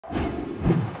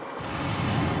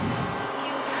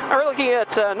We're looking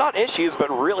at not issues, but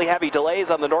really heavy delays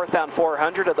on the northbound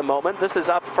 400 at the moment. This is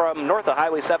up from north of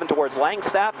Highway 7 towards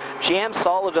Langstaff. Jam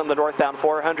solid on the northbound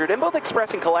 400 in both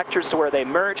express and collectors to where they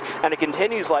merge, and it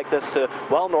continues like this to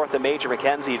well north of Major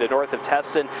Mackenzie to north of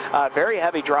Teston. Very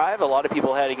heavy drive. A lot of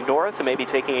people heading north and maybe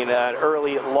taking an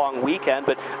early long weekend,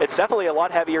 but it's definitely a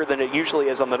lot heavier than it usually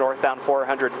is on the northbound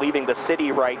 400 leaving the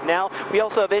city right now. We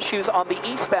also have issues on the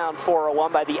eastbound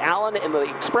 401 by the Allen in the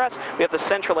express. We have the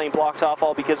central lane blocked off,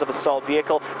 all because of a stalled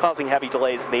vehicle, causing heavy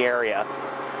delays in the area.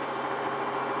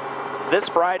 This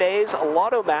Friday's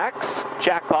Lotto Max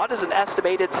jackpot is an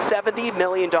estimated $70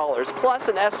 million, plus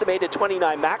an estimated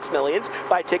 29 Max Millions.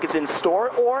 Buy tickets in store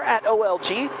or at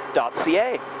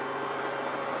olg.ca.